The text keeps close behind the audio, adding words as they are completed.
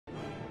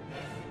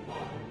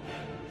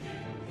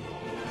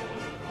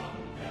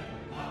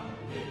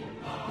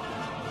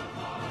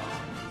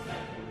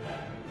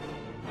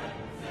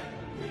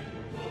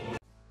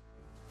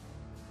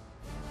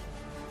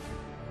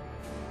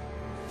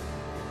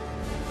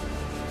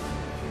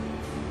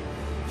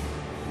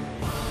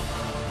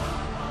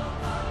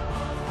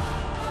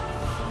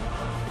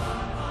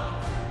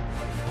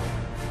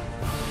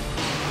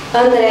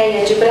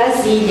Andréia, de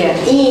Brasília.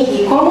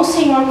 INRI, como o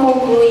senhor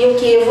concluiu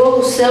que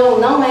evolução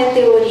não é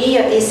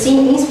teoria e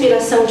sim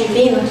inspiração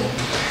divina?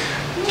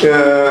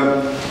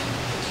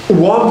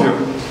 O óbvio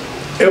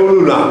é o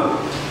lunar.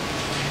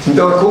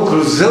 Então a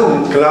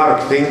conclusão, claro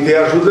que tem que ter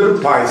a ajuda do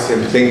Pai,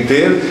 sempre tem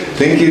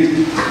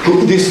que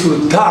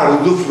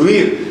desfrutar,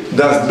 usufruir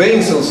das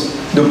bênçãos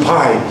do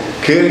Pai,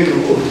 que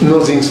Ele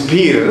nos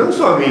inspira, não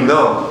só a mim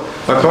não,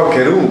 a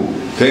qualquer um,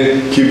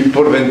 que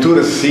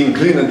porventura se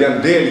inclina diante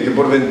dele, que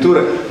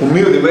porventura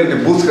humildemente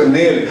busca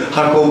nele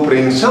a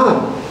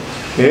compreensão.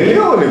 Ele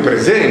é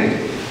onipresente.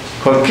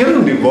 Qualquer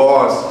um de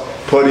vós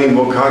pode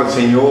invocar o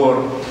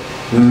Senhor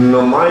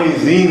na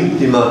mais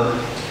íntima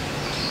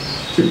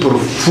e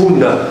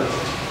profunda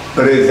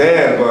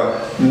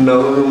reserva,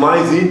 no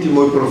mais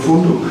íntimo e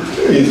profundo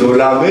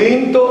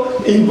isolamento,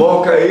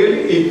 invoca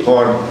Ele e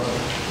pode.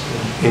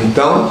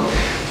 Então,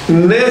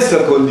 nessa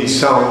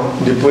condição,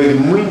 depois de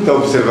muita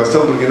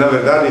observação, porque na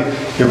verdade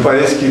me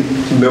parece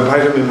que meu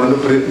pai já me mandou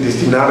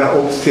predestinado a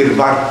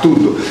observar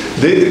tudo,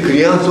 desde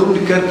criança, onde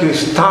quer que eu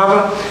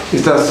estava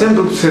sempre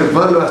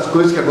observando as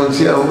coisas que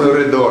aconteciam ao meu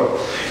redor,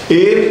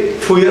 e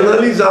fui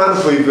analisando,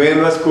 fui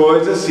vendo as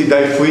coisas, e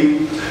daí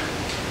fui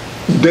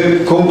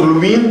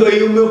concluindo.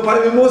 Aí o meu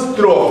pai me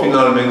mostrou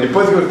finalmente,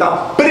 depois que eu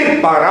estava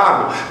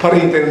preparado para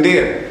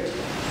entender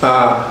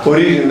a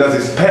origem das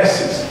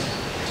espécies.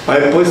 Aí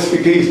depois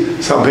fiquei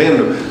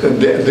sabendo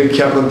de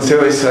que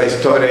aconteceu essa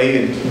história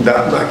aí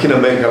aqui na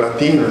América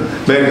Latina,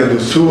 América do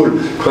Sul,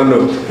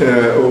 quando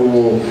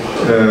o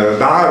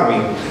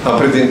Darwin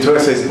apresentou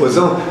essa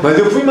exposição. Mas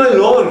eu fui mais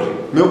longe,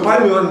 meu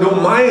pai me mandou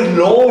mais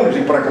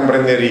longe para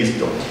compreender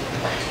isto.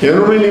 Eu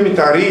não me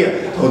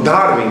limitaria ao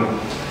Darwin,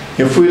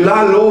 eu fui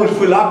lá longe,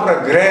 fui lá para a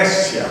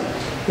Grécia,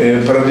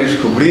 para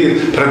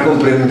descobrir, para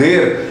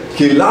compreender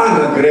que lá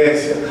na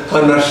Grécia,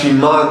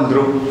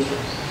 Anaximandro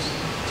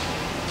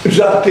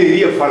já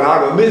teria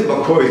falado a mesma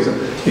coisa,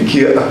 e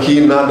que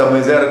aqui nada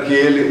mais era que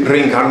ele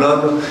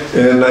reencarnando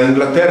na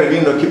Inglaterra,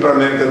 vindo aqui para a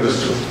América do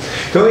Sul.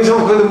 Então isso é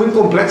uma coisa muito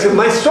complexa,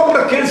 mas só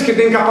para aqueles que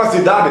têm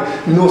capacidade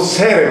no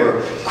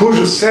cérebro,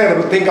 cujo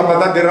cérebro tem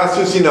capacidade de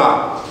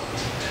raciocinar.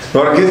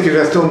 Agora, aqueles que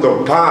já estão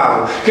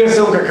dopados, que já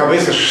estão com a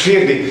cabeça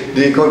cheia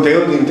de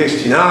conteúdo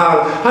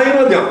intestinal, aí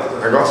não adianta.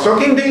 Agora, só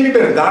quem tem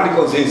liberdade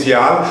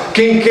consciencial,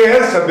 quem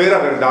quer saber a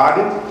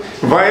verdade,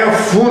 vai a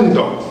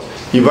fundo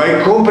e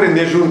vai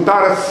compreender,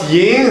 juntar a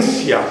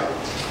ciência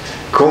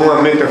com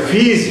a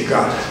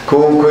metafísica,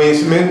 com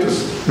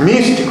conhecimentos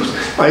místicos.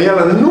 Aí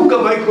ela nunca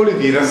vai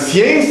colidir. A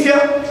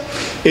ciência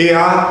e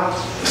a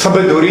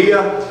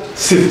sabedoria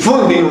se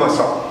fundem em uma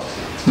só.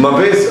 Uma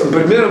vez, a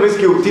primeira vez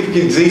que eu tive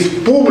que dizer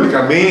isso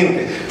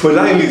publicamente foi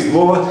lá em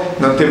Lisboa,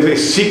 na TV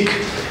SIC,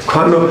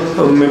 quando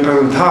me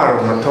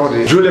perguntaram, na tal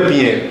de Júlia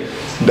Pinheiro.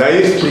 Daí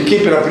eu expliquei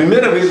pela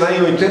primeira vez lá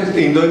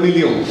em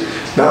 2001.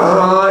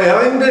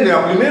 Ela entendeu,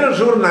 a primeira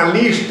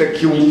jornalista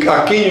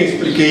a quem eu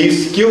expliquei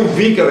isso, que eu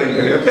vi que ela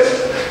entendeu.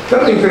 Está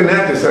na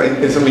internet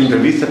essa minha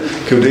entrevista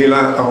que eu dei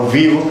lá ao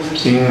vivo,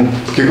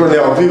 porque quando é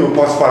ao vivo eu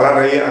posso falar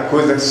aí a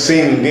coisa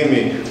sem ninguém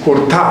me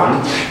cortar,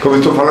 né? Como eu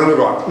estou falando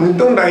agora.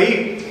 Então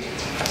daí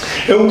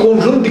é um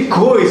conjunto de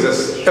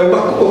coisas,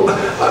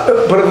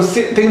 para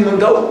você tem que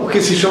mudar o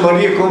que se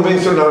chamaria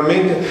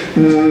convencionalmente,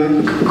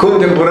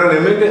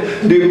 contemporaneamente,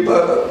 de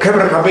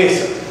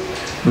quebra-cabeça.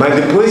 Mas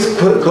depois,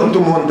 quando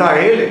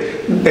montar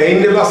ele, é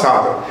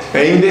indevassável,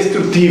 é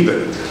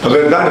indestrutível. A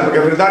verdade, porque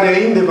a verdade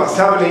é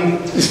indevassável, é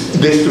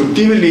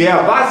indestrutível e é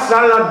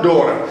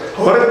avassaladora.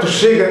 A hora que tu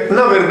chega,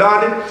 na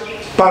verdade,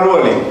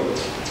 parou ali.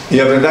 E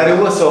a verdade é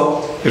uma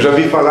só. Eu já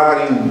vi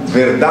falar em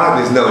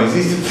verdades, não,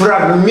 existem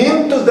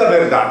fragmentos da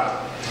verdade.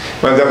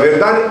 Mas a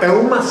verdade é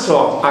uma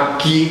só,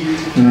 aqui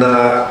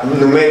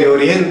no Médio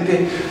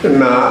Oriente,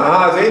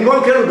 na Ásia, em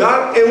qualquer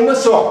lugar, é uma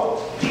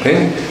só.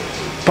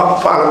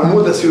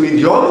 Muda-se o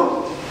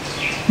idioma,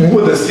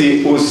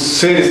 muda-se os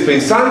seres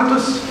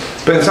pensantes,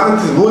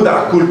 muda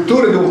a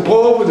cultura de um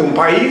povo, de um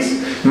país,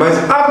 mas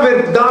a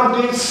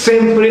verdade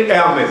sempre é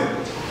a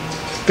mesma.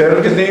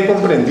 Espero que tenham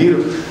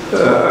compreendido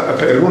a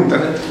pergunta,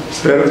 né?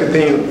 Espero que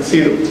tenha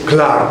sido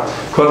claro.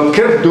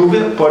 Qualquer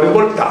dúvida pode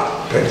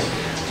voltar.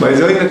 Mas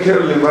eu ainda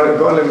quero lembrar,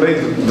 igual lembrei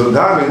do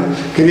Darwin,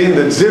 queria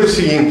ainda dizer o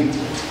seguinte,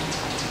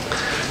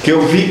 que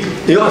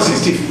eu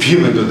assisti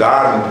filme do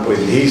Darwin depois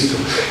disso,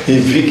 e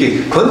vi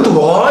que quanto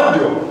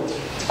ódio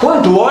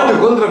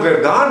contra a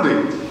verdade,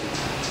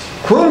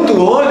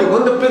 quanto ódio,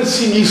 quanta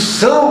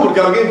perseguição porque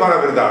alguém fala a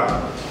verdade.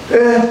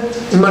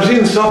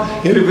 Imagine só,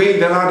 ele veio de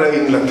lá da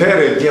Inglaterra,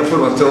 ele tinha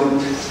formação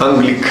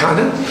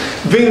anglicana,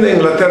 vem da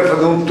Inglaterra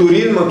fazer um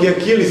turismo, que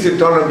aqui ele se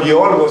torna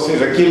biólogo, ou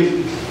seja, aqui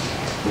ele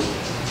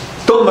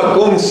toma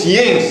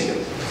consciência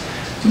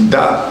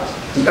da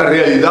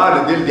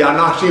realidade dele, de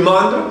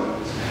Anaximandro,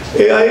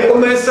 e aí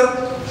começa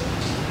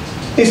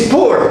a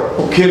expor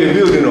o que ele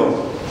viu de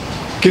novo,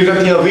 que já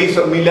tinha visto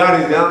há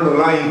milhares de anos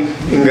lá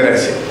em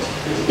Grécia.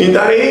 E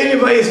daí ele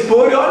vai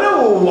expor, olha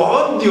o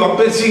ódio, a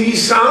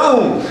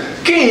perseguição.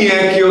 Quem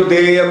é que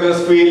odeia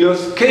meus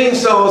filhos? Quem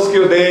são os que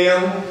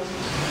odeiam?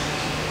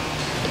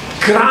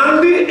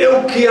 grande é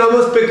o que ama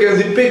os pequenos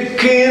e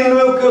pequeno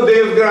é o que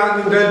odeia os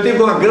grandes. Então ele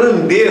teve uma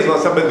grandeza, uma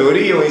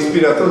sabedoria, uma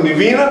inspiração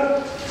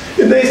divina.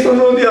 E daí estão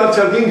no odiado.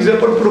 Se alguém quiser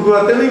pode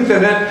procurar até na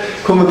internet,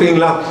 como tem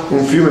lá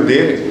um filme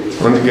dele,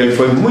 onde ele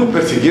foi muito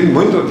perseguido,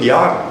 muito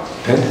odiado.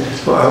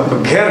 Uma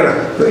guerra,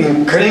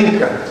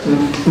 encrenca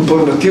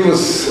por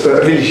motivos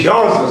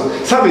religiosos,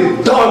 sabe,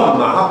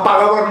 dogma, a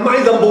palavra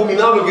mais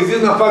abominável que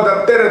existe na face da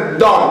terra é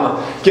dogma,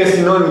 que é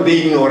sinônimo de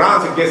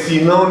ignorância, que é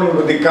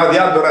sinônimo de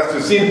cadeado do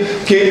raciocínio,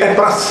 que é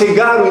para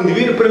cegar o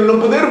indivíduo para ele não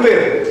poder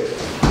ver.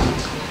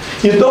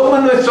 E o dogma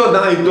não é só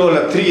na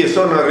idolatria,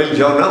 só na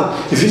religião, não.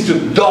 Existe o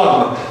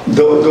dogma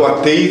do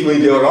ateísmo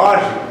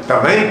ideológico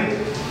também,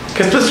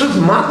 que as pessoas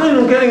matam e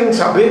não querem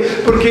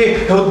saber, porque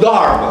é o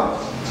dogma.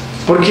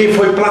 Porque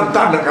foi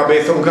plantado na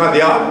cabeça um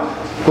cadeado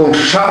com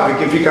chave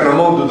que fica na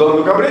mão do dono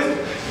do cabresto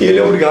e ele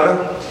é obrigado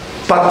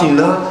a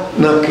patinar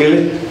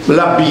naquele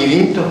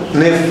labirinto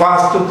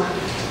nefasto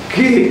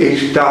que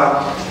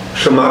está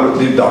chamado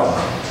de dogma.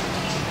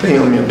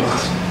 Tenham minha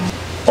paz.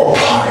 Ó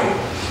Pai,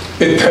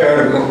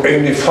 eterno e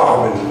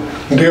inefável,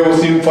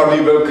 Deus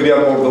infalível,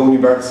 Criador do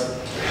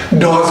Universo,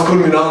 das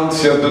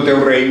culminâncias do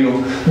teu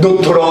reino, do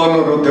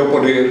trono do teu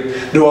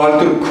poder, do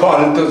alto do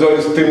qual teus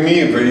olhos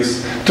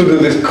temíveis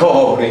tudo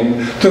descobrem,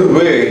 tudo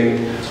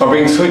veem.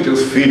 Abençoe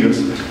teus filhos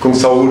com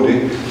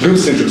saúde,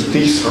 luz e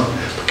justiça,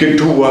 porque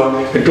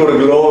tua é toda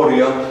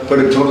glória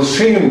para todo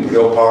sempre,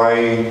 ó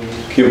Pai.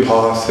 Que a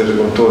paz seja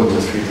com todos os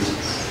meus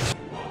filhos.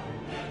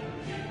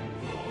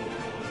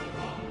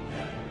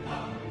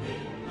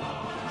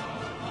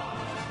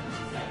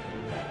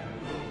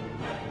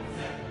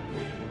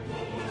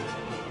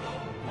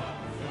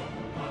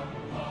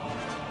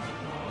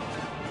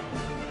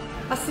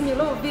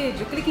 Assimilou o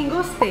vídeo? Clique em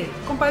gostei,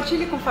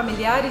 compartilhe com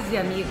familiares e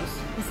amigos.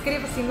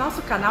 Inscreva-se em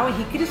nosso canal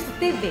INRI CRISTO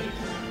TV.